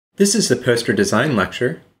This is the poster design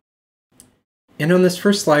lecture. And on this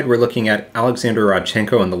first slide, we're looking at Alexander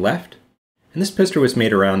Rodchenko on the left. And this poster was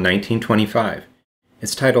made around 1925.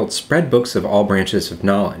 It's titled Spread Books of All Branches of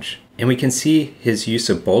Knowledge. And we can see his use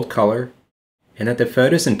of bold color and that the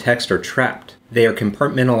photos and text are trapped. They are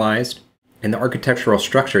compartmentalized in the architectural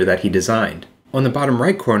structure that he designed. On the bottom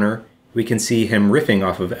right corner, we can see him riffing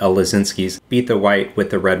off of L. Lisinski's Beat the White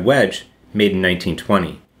with the Red Wedge, made in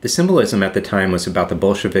 1920. The symbolism at the time was about the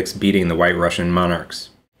Bolsheviks beating the White Russian monarchs.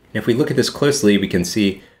 And if we look at this closely, we can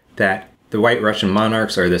see that the White Russian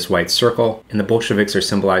monarchs are this white circle, and the Bolsheviks are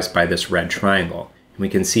symbolized by this red triangle. And we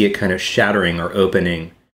can see it kind of shattering or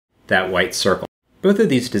opening that white circle. Both of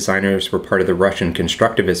these designers were part of the Russian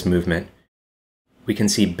constructivist movement. We can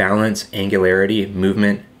see balance, angularity,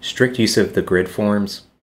 movement, strict use of the grid forms,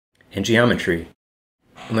 and geometry.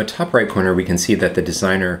 On the top right corner, we can see that the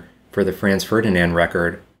designer for the Franz Ferdinand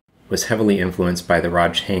record was heavily influenced by the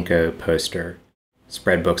Rodchenko poster,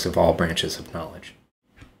 Spread Books of All Branches of Knowledge.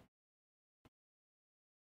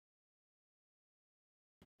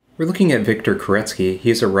 We're looking at Viktor Koretsky.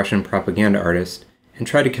 He's a Russian propaganda artist and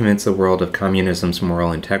tried to convince the world of communism's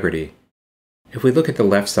moral integrity. If we look at the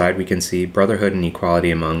left side, we can see Brotherhood and Equality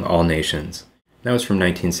Among All Nations. That was from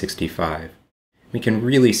 1965. We can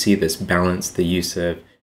really see this balance, the use of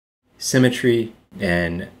symmetry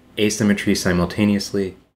and asymmetry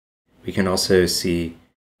simultaneously. We can also see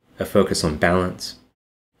a focus on balance.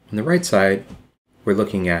 On the right side, we're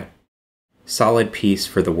looking at Solid Peace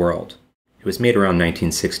for the World. It was made around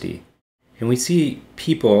 1960. And we see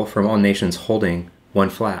people from all nations holding one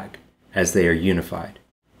flag as they are unified.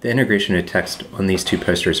 The integration of text on these two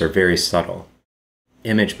posters are very subtle.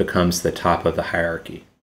 Image becomes the top of the hierarchy.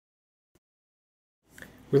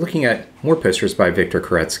 We're looking at more posters by Viktor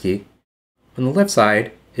Koretsky. On the left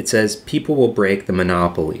side, it says, "People will break the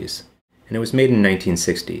monopolies," and it was made in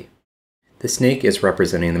 1960. The snake is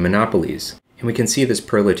representing the monopolies, and we can see this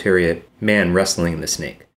proletariat man wrestling the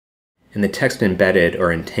snake, and the text embedded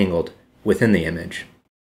or entangled within the image.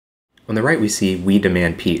 On the right, we see "We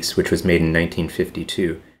Demand Peace," which was made in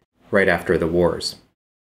 1952, right after the wars.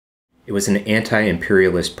 It was an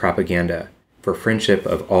anti-imperialist propaganda for friendship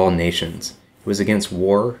of all nations. It was against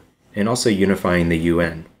war and also unifying the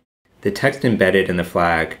UN. The text embedded in the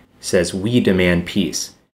flag says, "We demand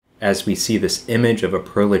peace," as we see this image of a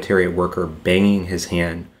proletariat worker banging his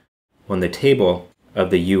hand on the table of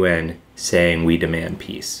the UN saying, "We demand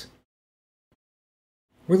peace."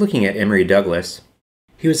 We're looking at Emory Douglas.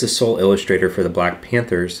 He was the sole illustrator for the Black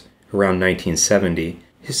Panthers around 1970.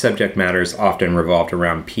 His subject matters often revolved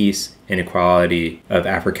around peace and equality of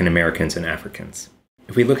African Americans and Africans.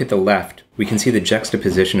 If we look at the left, we can see the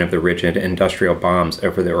juxtaposition of the rigid industrial bombs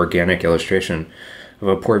over the organic illustration of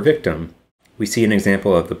a poor victim. We see an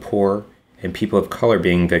example of the poor and people of color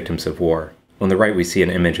being victims of war. On the right, we see an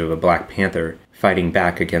image of a Black Panther fighting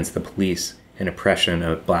back against the police and oppression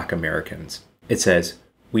of Black Americans. It says,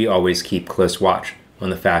 "We always keep close watch on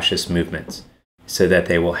the fascist movements so that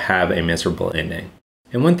they will have a miserable ending."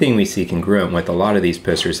 And one thing we see congruent with a lot of these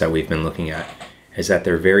posters that we've been looking at is that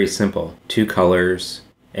they're very simple, two colors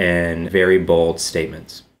and very bold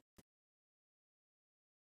statements.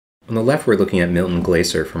 On the left, we're looking at Milton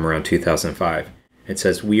Glaser from around 2005. It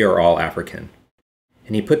says, "We are all African."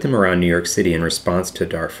 And he put them around New York City in response to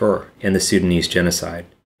Darfur and the Sudanese genocide,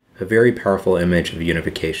 a very powerful image of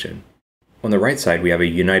unification. On the right side, we have a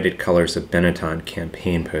United Colors of Benetton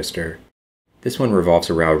campaign poster. This one revolves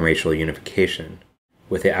around racial unification,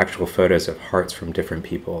 with the actual photos of hearts from different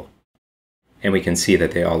people. And we can see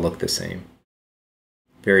that they all look the same.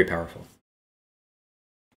 Very powerful.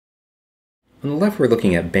 On the left, we're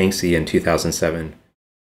looking at Banksy in 2007.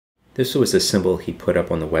 This was a symbol he put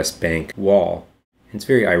up on the West Bank wall. It's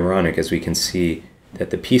very ironic as we can see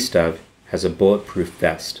that the peace dove has a bulletproof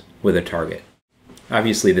vest with a target.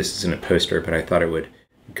 Obviously, this isn't a poster, but I thought it would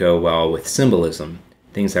go well with symbolism,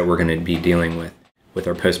 things that we're going to be dealing with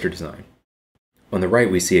our poster design. On the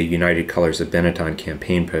right, we see a United Colors of Benetton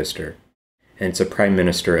campaign poster, and it's a Prime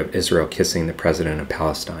Minister of Israel kissing the President of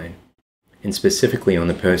Palestine. And specifically on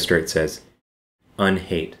the poster, it says,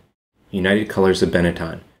 "Unhate. United Colors of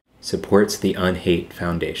Benetton supports the Unhate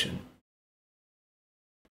Foundation."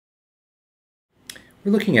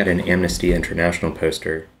 We're looking at an Amnesty International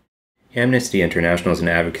poster. Amnesty International is an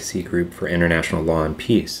advocacy group for international law and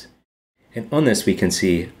peace. And on this, we can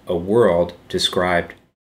see a world described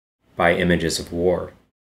by images of war.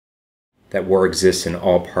 That war exists in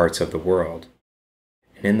all parts of the world.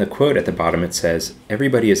 And in the quote at the bottom, it says,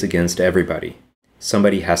 "Everybody is against everybody.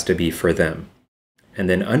 Somebody has to be for them." And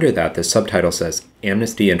then under that, the subtitle says,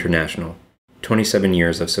 "Amnesty International, 27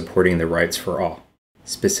 years of supporting the rights for all."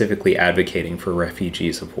 specifically advocating for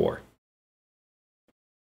refugees of war.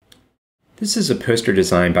 This is a poster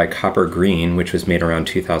designed by Copper Green, which was made around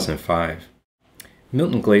 2005.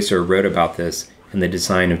 Milton Glaser wrote about this in the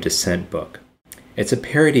Design of Dissent book. It's a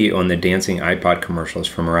parody on the dancing iPod commercials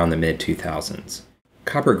from around the mid-2000s.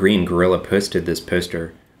 Copper Green guerrilla posted this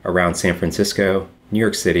poster around San Francisco, New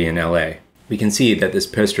York City, and LA. We can see that this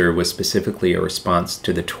poster was specifically a response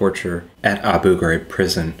to the torture at Abu Ghraib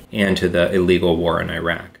prison and to the illegal war in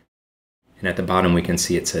Iraq. And at the bottom we can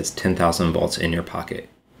see it says 10,000 volts in your pocket,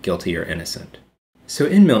 guilty or innocent. So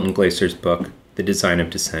in Milton Glaser's book, The Design of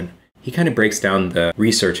Dissent, he kind of breaks down the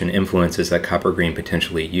research and influences that Copper Green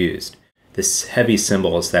potentially used, this heavy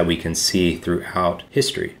symbols that we can see throughout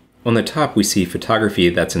history. On the top, we see photography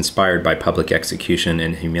that's inspired by public execution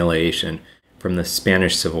and humiliation from the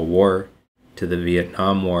Spanish Civil War, to the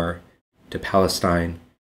Vietnam War, to Palestine,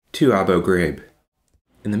 to Abu Ghraib.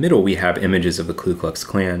 In the middle, we have images of the Ku Klux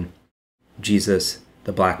Klan, Jesus,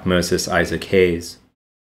 the Black Moses Isaac Hayes,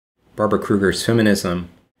 Barbara Kruger's feminism,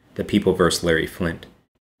 The People vs. Larry Flynt.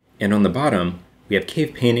 And on the bottom, we have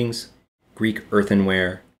cave paintings, Greek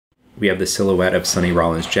earthenware, we have the silhouette of Sonny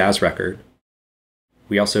Rollins' jazz record.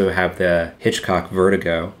 We also have the Hitchcock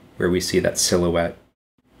Vertigo, where we see that silhouette.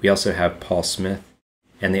 We also have Paul Smith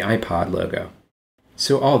and the iPod logo.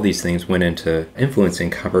 So all of these things went into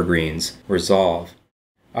influencing Copper Green's resolve.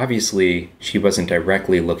 Obviously, she wasn't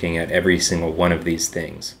directly looking at every single one of these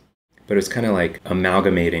things, but it was kind of like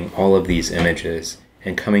amalgamating all of these images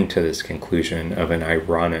and coming to this conclusion of an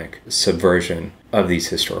ironic subversion of these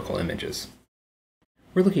historical images.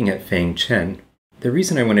 We're looking at Fang Chen. The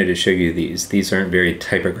reason I wanted to show you these aren't very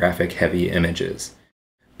typographic heavy images,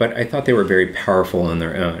 but I thought they were very powerful on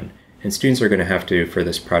their own. And students are going to have to, for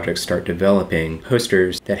this project, start developing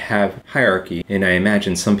posters that have hierarchy. And I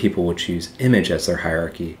imagine some people will choose image as their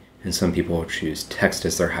hierarchy, and some people will choose text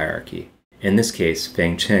as their hierarchy. In this case,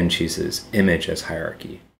 Fang Chen chooses image as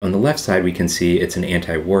hierarchy. On the left side, we can see it's an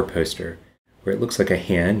anti-war poster, where it looks like a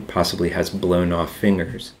hand possibly has blown off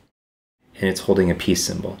fingers, and it's holding a peace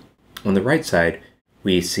symbol. On the right side,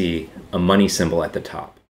 we see a money symbol at the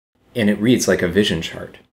top, and it reads like a vision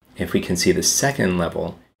chart. If we can see the second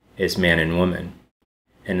level is man and woman,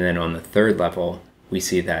 and then on the third level, we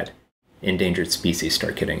see that endangered species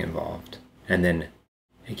start getting involved, and then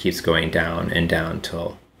it keeps going down and down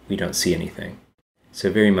till we don't see anything.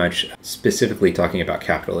 So very much specifically talking about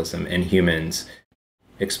capitalism and humans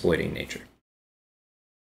exploiting nature.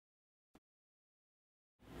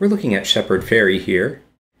 We're looking at Shepard Fairey here.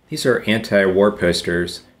 These are anti-war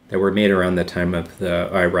posters that were made around the time of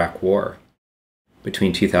the Iraq War,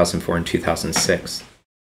 between 2004 and 2006.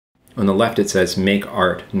 On the left it says, "Make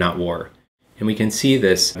art, not war." And we can see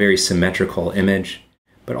this very symmetrical image,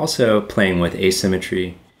 but also playing with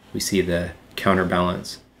asymmetry. We see the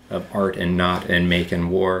counterbalance of art and not and make and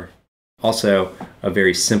war. Also, a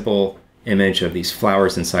very simple image of these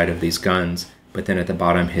flowers inside of these guns, but then at the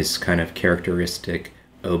bottom his kind of characteristic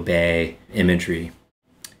obey imagery.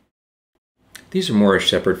 These are more of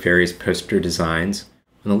Shepard Fairey's poster designs.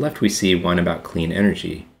 On the left we see one about clean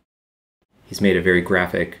energy. He's made a very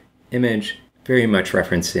graphic image, very much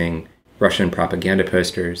referencing Russian propaganda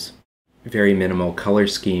posters, very minimal color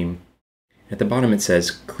scheme. At the bottom it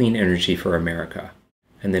says, "Clean Energy for America."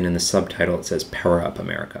 And then in the subtitle it says, "Power Up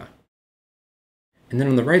America." And then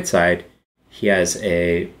on the right side, he has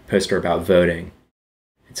a poster about voting.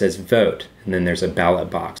 It says, "Vote," and then there's a ballot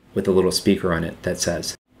box with a little speaker on it that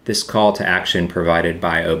says, "This call to action provided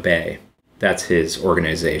by Obey." That's his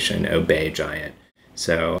organization, Obey Giant.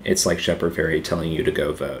 So it's like Shepard Fairey telling you to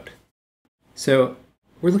go vote. So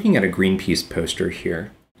we're looking at a Greenpeace poster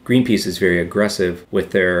here. Greenpeace is very aggressive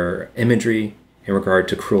with their imagery in regard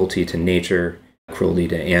to cruelty to nature, cruelty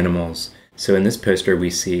to animals. So in this poster we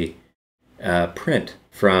see a print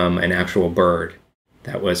from an actual bird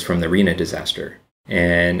that was from the Rena disaster.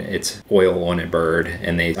 And it's oil on a bird,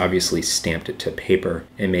 and they obviously stamped it to paper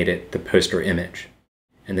and made it the poster image.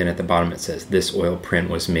 And then at the bottom it says, "This oil print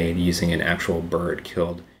was made using an actual bird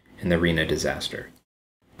killed in the Rena disaster."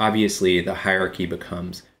 Obviously, the hierarchy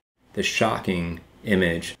becomes the shocking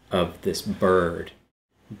image of this bird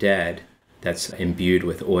dead that's imbued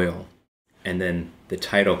with oil. And then the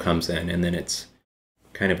title comes in, and then it's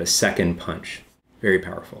kind of a second punch. Very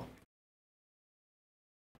powerful.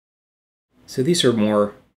 So these are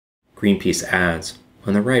more Greenpeace ads.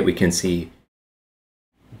 On the right we can see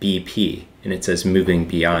BP, and it says "Moving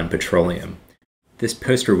Beyond Petroleum." This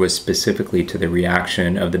poster was specifically to the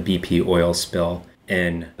reaction of the BP oil spill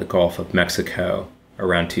in the Gulf of Mexico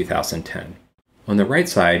around 2010. On the right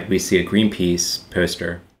side, we see a Greenpeace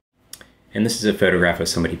poster, and this is a photograph of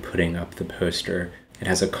somebody putting up the poster, It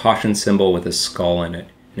has a caution symbol with a skull in it,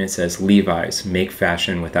 and it says, "Levi's, make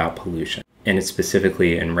fashion without pollution." And it's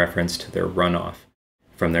specifically in reference to their runoff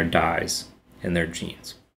from their dyes and their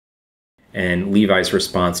jeans. And Levi's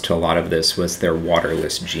response to a lot of this was their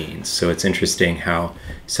waterless jeans. So it's interesting how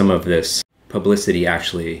some of this publicity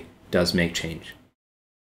actually does make change.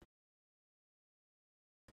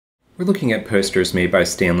 We're looking at posters made by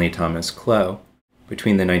Stanley Thomas Clough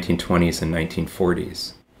between the 1920s and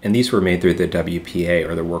 1940s. And these were made through the WPA,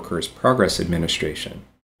 or the Workers' Progress Administration.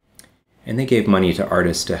 And they gave money to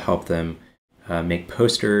artists to help them make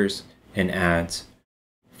posters and ads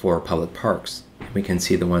for public parks. We can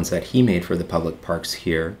see the ones that he made for the public parks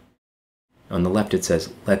here. On the left it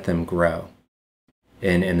says, "Let them grow."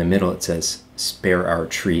 And in the middle it says, "Spare our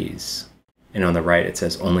trees." And on the right it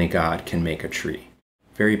says, "Only God can make a tree."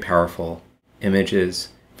 Very powerful images,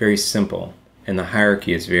 very simple. And the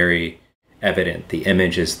hierarchy is very evident. The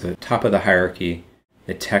image is the top of the hierarchy,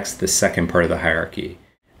 the text the second part of the hierarchy,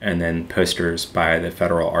 and then posters by the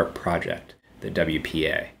Federal Art Project, the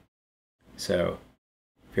WPA. So,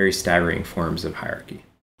 very staggering forms of hierarchy.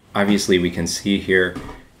 Obviously, we can see here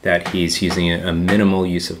that he's using a minimal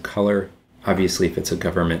use of color. Obviously, if it's a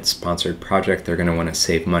government-sponsored project, they're going to want to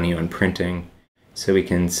save money on printing. So we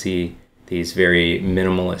can see these very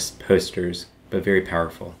minimalist posters, but very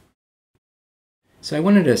powerful. So I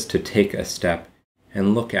wanted us to take a step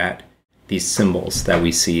and look at these symbols that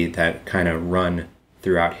we see that kind of run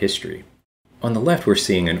throughout history. On the left, we're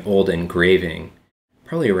seeing an old engraving,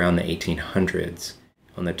 probably around the 1800s,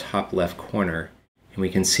 on the top left corner, and we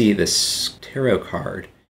can see this tarot card,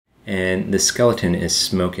 and the skeleton is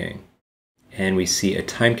smoking. And we see a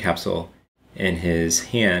time capsule in his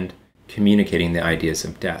hand communicating the ideas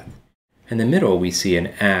of death. In the middle, we see an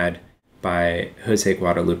ad by Jose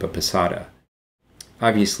Guadalupe Posada.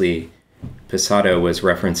 Obviously, Posada was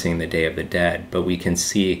referencing the Day of the Dead, but we can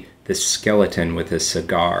see this skeleton with a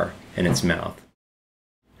cigar in its mouth.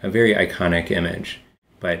 A very iconic image,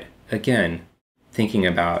 but again, thinking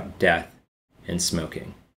about death and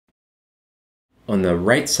smoking. On the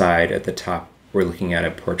right side at the top, we're looking at a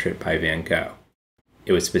portrait by Van Gogh.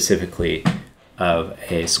 It was specifically of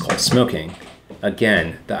a skull smoking.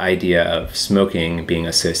 Again, the idea of smoking being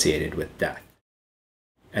associated with death.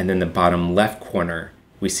 And then the bottom left corner,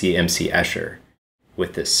 we see MC Escher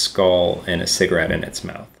with this skull and a cigarette in its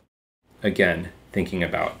mouth. Again, thinking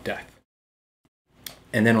about death.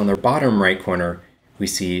 And then on the bottom right corner, we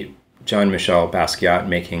see Jean-Michel Basquiat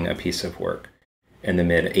making a piece of work in the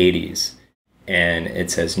mid-80s. And it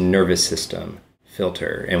says nervous system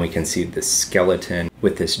filter. And we can see the skeleton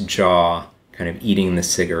with this jaw kind of eating the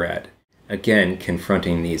cigarette. Again,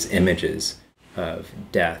 confronting these images of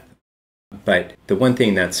death. But the one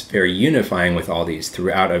thing that's very unifying with all these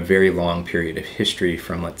throughout a very long period of history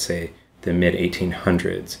from, let's say, the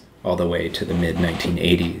mid-1800s all the way to the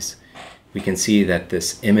mid-1980s, we can see that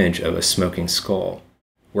this image of a smoking skull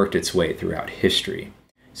worked its way throughout history.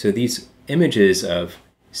 So these images of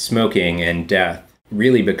smoking and death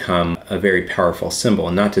really become a very powerful symbol.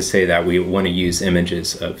 Not to say that we want to use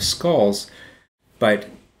images of skulls, but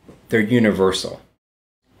they're universal.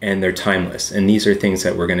 And they're timeless. And these are things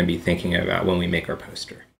that we're going to be thinking about when we make our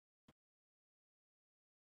poster.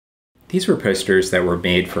 These were posters that were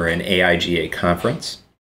made for an AIGA conference.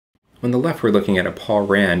 On the left, we're looking at a Paul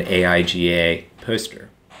Rand AIGA poster.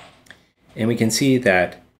 And we can see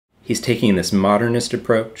that he's taking this modernist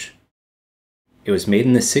approach. It was made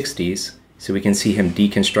in the 60s, so we can see him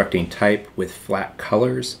deconstructing type with flat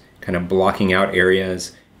colors, kind of blocking out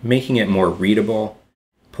areas, making it more readable,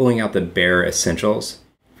 pulling out the bare essentials.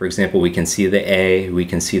 For example, we can see the A, we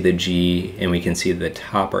can see the G, and we can see the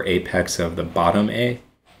top or apex of the bottom A.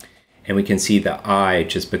 And we can see the I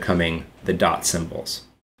just becoming the dot symbols.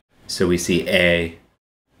 So we see A,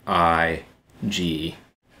 I, G,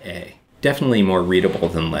 A. Definitely more readable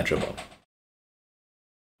than legible.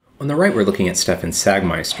 On the right, we're looking at Stefan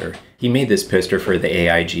Sagmeister. He made this poster for the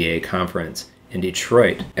AIGA conference in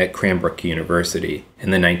Detroit at Cranbrook University in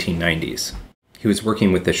the 1990s. He was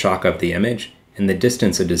working with the shock of the image and the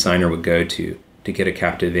distance a designer would go to get a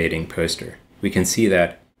captivating poster. We can see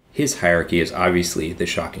that his hierarchy is obviously the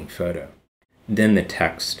shocking photo. Then the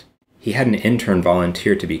text. He had an intern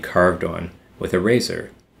volunteer to be carved on with a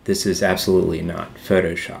razor. This is absolutely not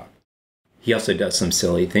Photoshop. He also does some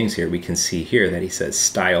silly things here. We can see here that he says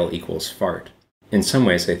style equals fart. In some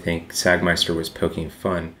ways, I think Sagmeister was poking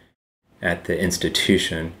fun at the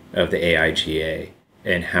institution of the AIGA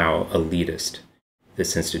and how elitist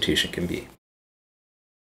this institution can be.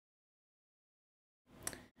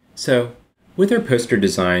 So, with our poster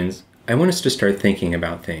designs, I want us to start thinking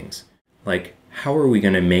about things like how are we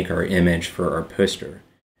going to make our image for our poster?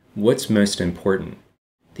 What's most important,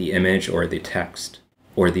 the image or the text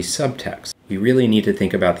or the subtext? We really need to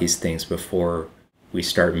think about these things before we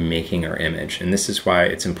start making our image, and this is why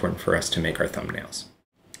it's important for us to make our thumbnails.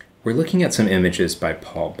 We're looking at some images by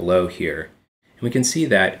Paul Blow here, and we can see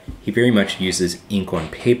that he very much uses ink on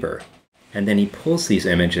paper, and then he pulls these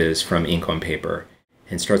images from ink on paper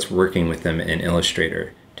and starts working with them in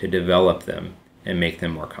Illustrator to develop them and make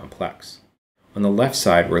them more complex. On the left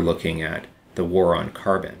side, we're looking at the War on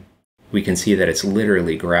Carbon. We can see that it's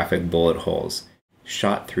literally graphic bullet holes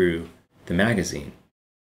shot through the magazine,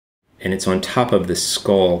 and it's on top of the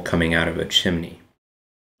skull coming out of a chimney,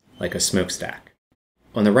 like a smokestack.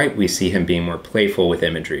 On the right, we see him being more playful with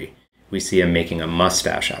imagery. We see him making a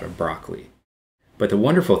mustache out of broccoli. But the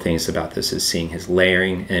wonderful things about this is seeing his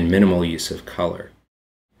layering and minimal use of color.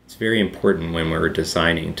 It's very important when we're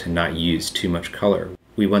designing to not use too much color.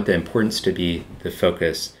 We want the importance to be the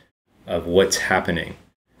focus of what's happening,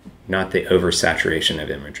 not the oversaturation of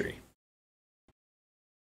imagery.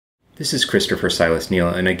 This is Christopher Silas Neal,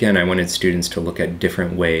 and again, I wanted students to look at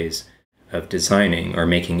different ways of designing or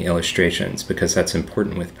making illustrations, because that's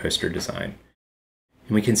important with poster design.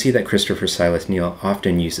 And we can see that Christopher Silas Neal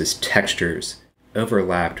often uses textures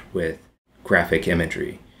overlapped with graphic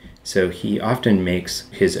imagery. So he often makes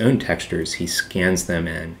his own textures, he scans them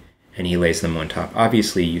in, and he lays them on top.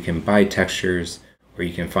 Obviously, you can buy textures, or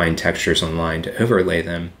you can find textures online to overlay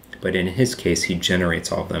them, but in his case, he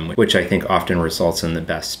generates all of them, which I think often results in the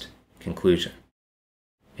best conclusion.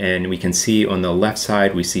 And we can see on the left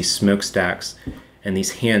side, we see smokestacks and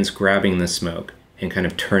these hands grabbing the smoke and kind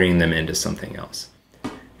of turning them into something else.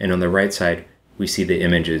 And on the right side, we see the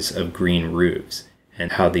images of green roofs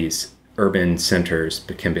and how these urban centers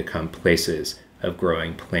can become places of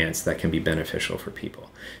growing plants that can be beneficial for people.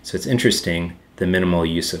 So it's interesting, the minimal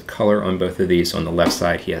use of color on both of these. On the left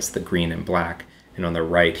side, he has the green and black, and on the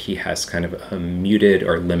right, he has kind of a muted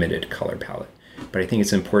or limited color palette. But I think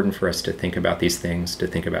it's important for us to think about these things, to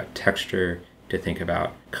think about texture, to think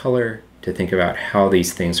about color, to think about how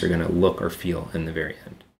these things are going to look or feel in the very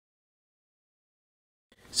end.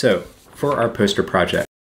 So for our poster project,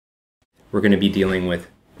 we're going to be dealing with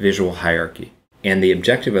visual hierarchy. And the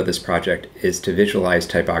objective of this project is to visualize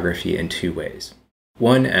typography in two ways.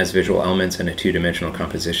 One, as visual elements in a two-dimensional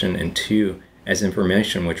composition, and two, as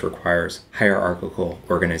information which requires hierarchical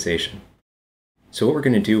organization. So what we're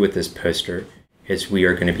going to do with this poster is we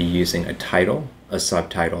are going to be using a title, a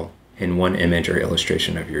subtitle, and one image or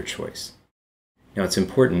illustration of your choice. Now it's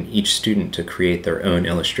important each student to create their own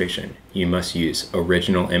illustration. You must use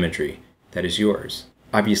original imagery that is yours.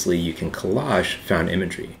 Obviously you can collage found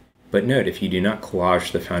imagery, but note if you do not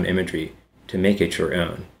collage the found imagery to make it your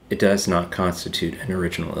own, it does not constitute an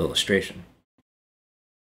original illustration.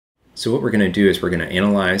 So what we're going to do is we're going to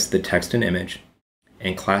analyze the text and image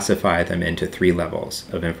and classify them into three levels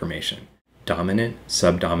of information: dominant,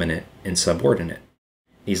 subdominant, and subordinate.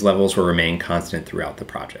 These levels will remain constant throughout the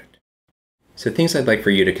project. So things I'd like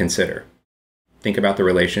for you to consider. Think about the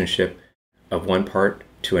relationship of one part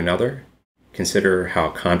to another. Consider how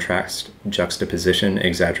contrast, juxtaposition,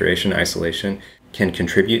 exaggeration, isolation can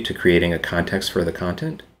contribute to creating a context for the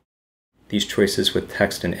content. These choices with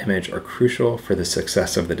text and image are crucial for the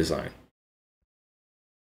success of the design.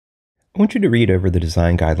 I want you to read over the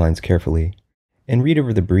design guidelines carefully and read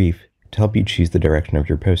over the brief to help you choose the direction of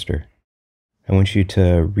your poster. I want you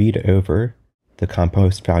to read over the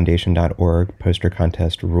compostfoundation.org poster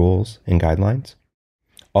contest rules and guidelines.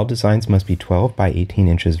 All designs must be 12 by 18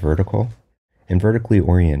 inches vertical and vertically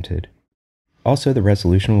oriented. Also, the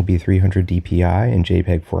resolution will be 300 dpi in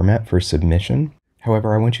JPEG format for submission.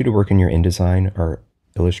 However, I want you to work in your InDesign or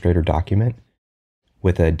Illustrator document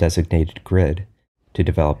with a designated grid to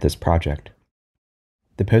develop this project.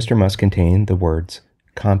 The poster must contain the words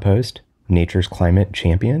 "Compost, Nature's Climate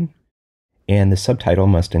Champion," and the subtitle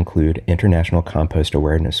must include International Compost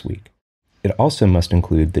Awareness Week. It also must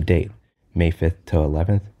include the date, May 5th to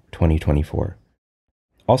 11th, 2024.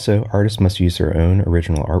 Also, artists must use their own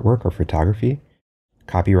original artwork or photography.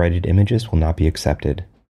 Copyrighted images will not be accepted.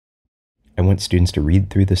 I want students to read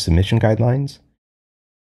through the submission guidelines.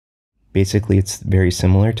 Basically, it's very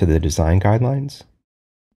similar to the design guidelines.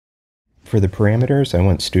 For the parameters, I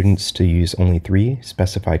want students to use only 3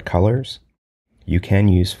 specified colors. You can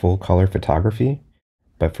use full color photography,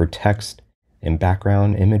 but for text and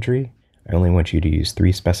background imagery, I only want you to use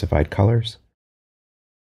 3 specified colors.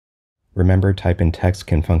 Remember, type in text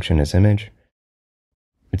can function as image.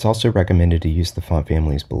 It's also recommended to use the font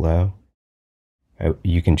families below.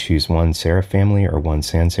 You can choose one serif family or one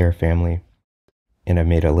sans serif family. And I've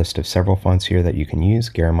made a list of several fonts here that you can use: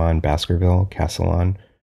 Garamond, Baskerville, Castellan,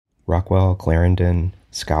 Rockwell, Clarendon,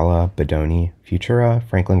 Scala, Bodoni, Futura,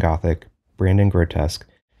 Franklin Gothic, Brandon Grotesque,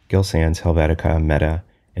 Gill Sans, Helvetica, Meta,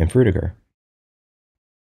 and Frutiger.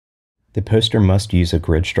 The poster must use a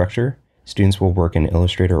grid structure. Students will work in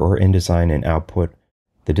Illustrator or InDesign and output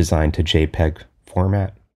the design to JPEG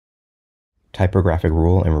format. Typographic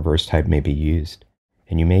rule and reverse type may be used,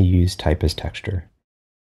 and you may use type as texture.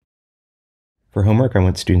 For homework, I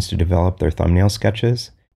want students to develop their thumbnail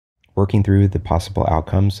sketches, working through the possible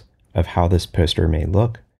outcomes of how this poster may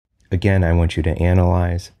look. Again, I want you to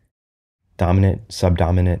analyze dominant,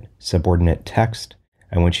 subdominant, subordinate text.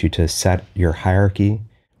 I want you to set your hierarchy,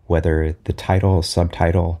 whether the title,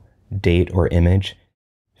 subtitle, date, or image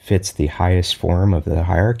fits the highest form of the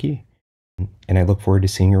hierarchy. And I look forward to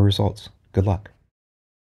seeing your results. Good luck.